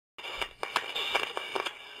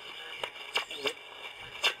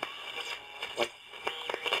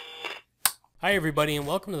Hi everybody and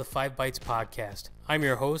welcome to the 5 Bytes podcast. I'm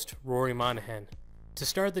your host, Rory Monahan. To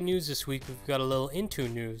start the news this week, we've got a little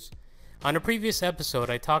Intune news. On a previous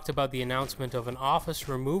episode, I talked about the announcement of an Office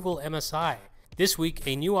removal MSI. This week,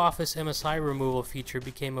 a new Office MSI removal feature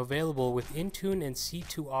became available with Intune and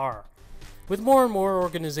C2R. With more and more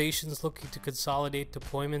organizations looking to consolidate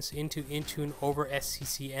deployments into Intune over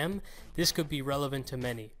SCCM, this could be relevant to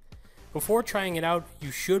many. Before trying it out,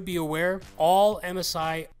 you should be aware all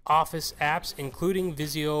MSI Office apps, including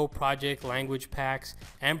Visio, project, language packs,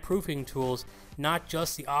 and proofing tools, not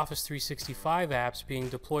just the Office 365 apps being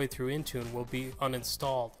deployed through Intune, will be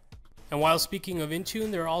uninstalled. And while speaking of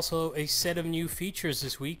Intune, there are also a set of new features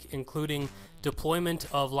this week, including deployment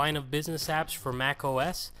of line of business apps for Mac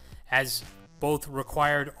OS, as both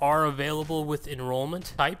required are available with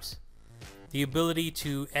enrollment types. The ability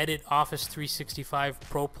to edit Office 365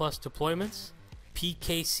 Pro Plus deployments,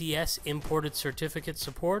 PKCS imported certificate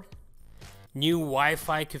support, new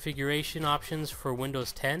Wi-Fi configuration options for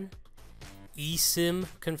Windows 10, eSIM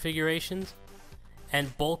configurations,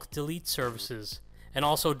 and bulk delete services, and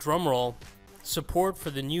also drumroll, support for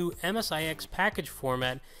the new MSIX package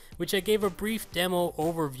format, which I gave a brief demo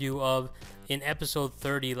overview of in episode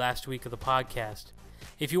 30 last week of the podcast.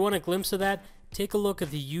 If you want a glimpse of that, take a look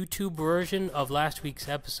at the YouTube version of last week's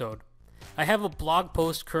episode. I have a blog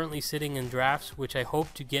post currently sitting in drafts, which I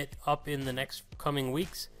hope to get up in the next coming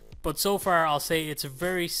weeks. But so far, I'll say it's a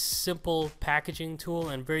very simple packaging tool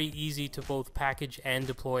and very easy to both package and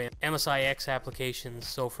deploy MSIX applications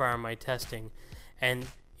so far in my testing. And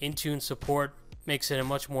Intune support makes it a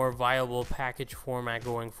much more viable package format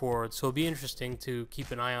going forward. So it'll be interesting to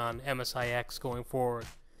keep an eye on MSIX going forward.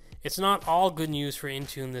 It's not all good news for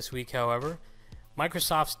Intune this week, however.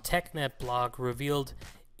 Microsoft's TechNet blog revealed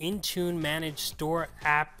Intune Managed Store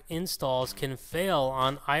app installs can fail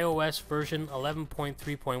on iOS version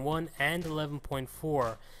 11.3.1 and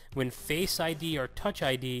 11.4 when Face ID or Touch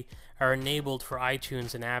ID are enabled for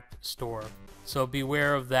iTunes and App Store. So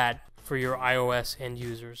beware of that for your iOS end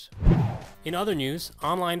users. In other news,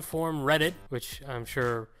 online forum Reddit, which I'm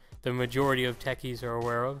sure the majority of techies are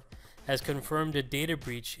aware of, has confirmed a data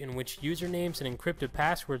breach in which usernames and encrypted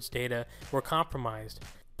passwords data were compromised.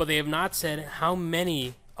 But they have not said how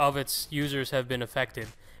many of its users have been affected.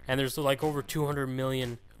 And there's like over 200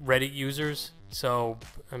 million Reddit users, so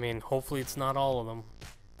hopefully it's not all of them.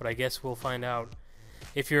 But I guess we'll find out.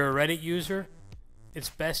 If you're a Reddit user, it's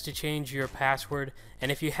best to change your password.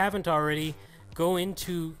 And if you haven't already, go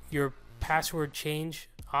into your password change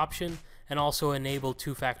option and also enable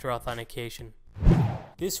two-factor authentication.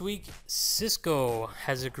 This week, Cisco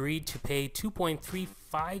has agreed to pay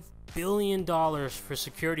 $2.35 billion for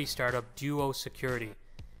security startup Duo Security.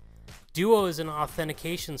 Duo is an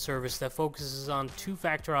authentication service that focuses on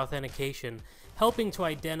two-factor authentication, helping to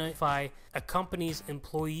identify a company's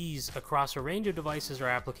employees across a range of devices or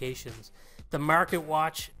applications. The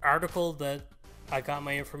MarketWatch article that I got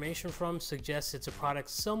my information from suggests it's a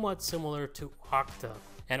product somewhat similar to Okta.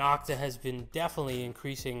 And Okta has been definitely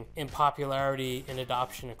increasing in popularity and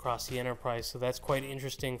adoption across the enterprise, so that's quite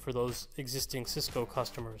interesting for those existing Cisco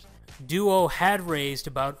customers. Duo had raised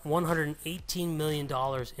about $118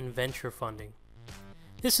 million in venture funding.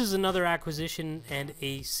 This is another acquisition and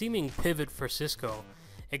a seeming pivot for Cisco,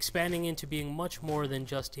 expanding into being much more than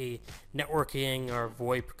just a networking or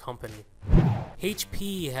VoIP company.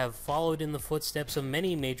 HP have followed in the footsteps of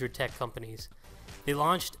many major tech companies. They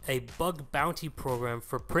launched a bug bounty program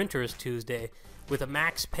for printers Tuesday with a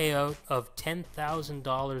max payout of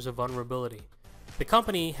 $10,000 of vulnerability. The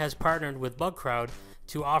company has partnered with BugCrowd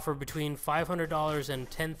to offer between $500 and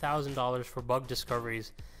 $10,000 for bug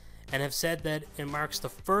discoveries and have said that it marks the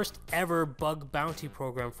first ever bug bounty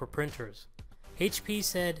program for printers. HP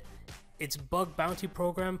said its bug bounty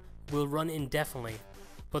program will run indefinitely,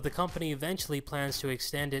 but the company eventually plans to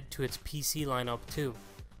extend it to its PC lineup too.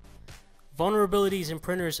 Vulnerabilities in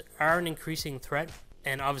printers are an increasing threat,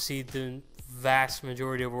 and obviously the vast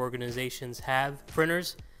majority of organizations have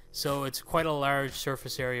printers, so it's quite a large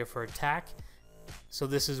surface area for attack, so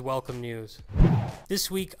this is welcome news. This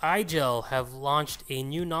week, iGel have launched a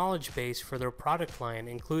new knowledge base for their product line,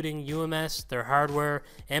 including UMS, their hardware,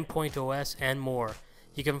 Endpoint OS, and more.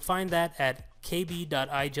 You can find that at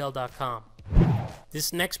kb.igel.com.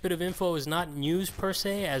 This next bit of info is not news per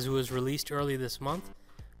se, as it was released early this month,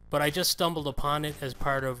 but I just stumbled upon it as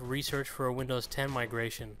part of research for a Windows 10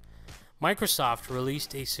 migration. Microsoft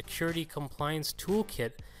released a security compliance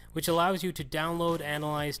toolkit which allows you to download,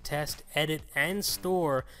 analyze, test, edit, and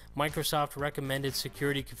store Microsoft recommended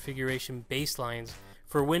security configuration baselines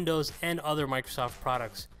for Windows and other Microsoft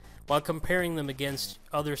products, while comparing them against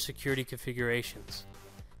other security configurations.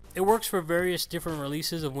 It works for various different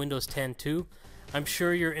releases of Windows 10 too. I'm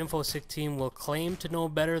sure your InfoSec team will claim to know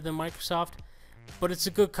better than Microsoft, but it's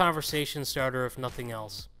a good conversation starter if nothing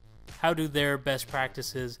else. How do their best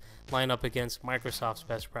practices line up against Microsoft's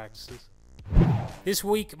best practices? This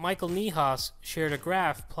week, Michael Niehaus shared a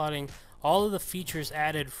graph plotting all of the features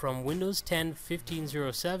added from Windows 10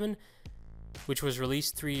 15.07, which was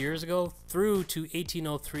released 3 years ago, through to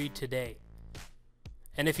 18.03 today.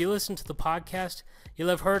 And if you listen to the podcast, you'll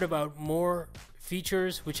have heard about more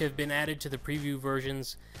features which have been added to the preview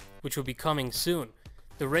versions, which will be coming soon.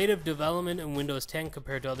 The rate of development in Windows 10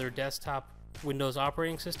 compared to other desktop Windows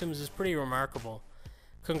operating systems is pretty remarkable.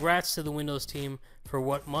 Congrats to the Windows team for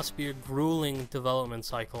what must be a grueling development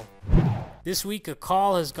cycle. This week, a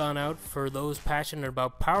call has gone out for those passionate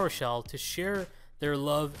about PowerShell to share their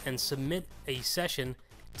love and submit a session,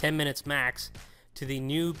 10 minutes max, to the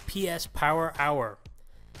new PS Power Hour.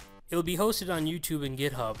 It will be hosted on YouTube and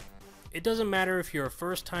GitHub. It doesn't matter if you're a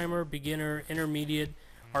first-timer, beginner, intermediate,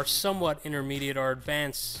 or somewhat intermediate or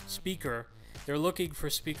advanced speaker. They're looking for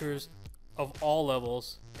speakers of all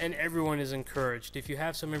levels, and everyone is encouraged. If you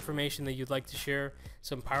have some information that you'd like to share,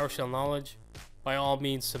 some PowerShell knowledge, by all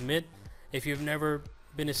means submit. If you've never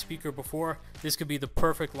been a speaker before, this could be the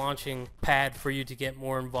perfect launching pad for you to get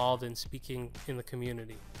more involved in speaking in the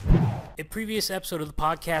community. A previous episode of the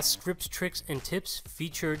podcast, Scripts, Tricks, and Tips,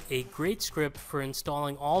 featured a great script for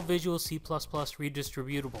installing all Visual C++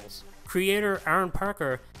 redistributables. Creator Aaron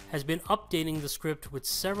Parker has been updating the script with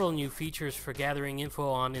several new features for gathering info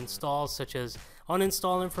on installs, such as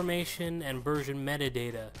uninstall information and version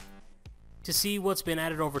metadata. To see what's been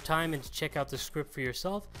added over time and to check out the script for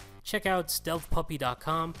yourself, check out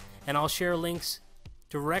stealthpuppy.com, and I'll share links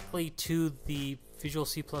directly to the Visual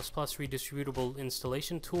C++ redistributable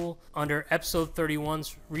installation tool under episode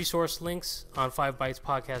 31's resource links on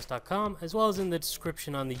 5bytespodcast.com, as well as in the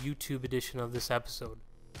description on the YouTube edition of this episode.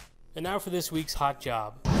 And now for this week's hot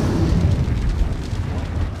job.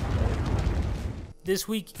 This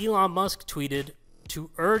week, Elon Musk tweeted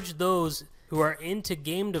to urge those who are into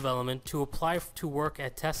game development to apply to work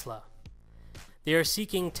at Tesla. They are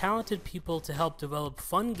seeking talented people to help develop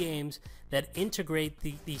fun games that integrate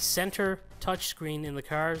the center touchscreen in the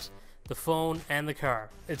cars, the phone, and the car.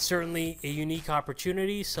 It's certainly a unique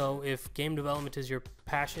opportunity, so if game development is your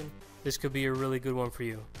passion, this could be a really good one for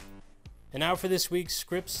you. And now for this week's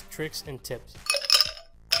Scripts, Tricks, and Tips.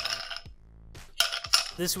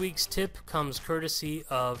 This week's tip comes courtesy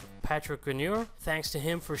of Patrick Grenier. Thanks to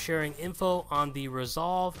him for sharing info on the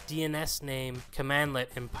Resolve DNS name commandlet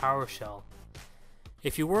in PowerShell.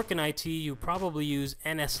 If you work in IT, you probably use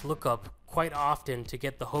NSLOOKUP quite often to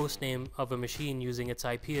get the host name of a machine using its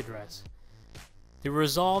IP address. The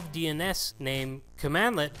Resolve DNS name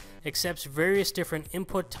commandlet accepts various different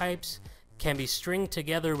input types, can be stringed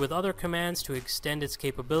together with other commands to extend its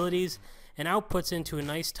capabilities, and outputs into a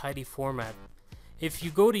nice tidy format. If you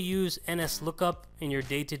go to use NSLOOKUP in your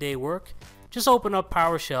day-to-day work, just open up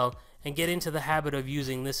PowerShell and get into the habit of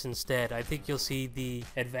using this instead. I think you'll see the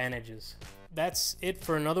advantages. That's it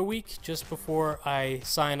for another week. Just before I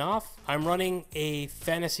sign off, I'm running a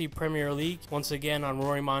Fantasy Premier League once again on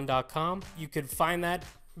RoryMon.com. You could find that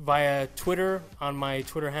via Twitter on my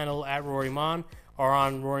Twitter handle @RoryMon, or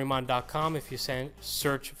on RoryMon.com if you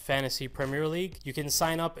search Fantasy Premier League. You can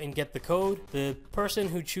sign up and get the code. The person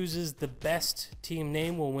who chooses the best team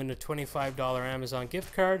name will win a $25 Amazon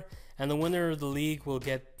gift card, and the winner of the league will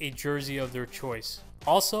get a jersey of their choice.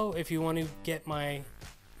 Also, if you want to get my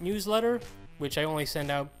newsletter, which I only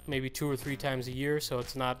send out maybe 2 or 3 times a year, so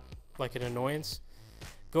it's not like an annoyance,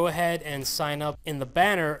 go ahead and sign up in the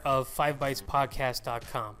banner of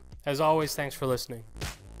 5bytespodcast.com. As always, thanks for listening.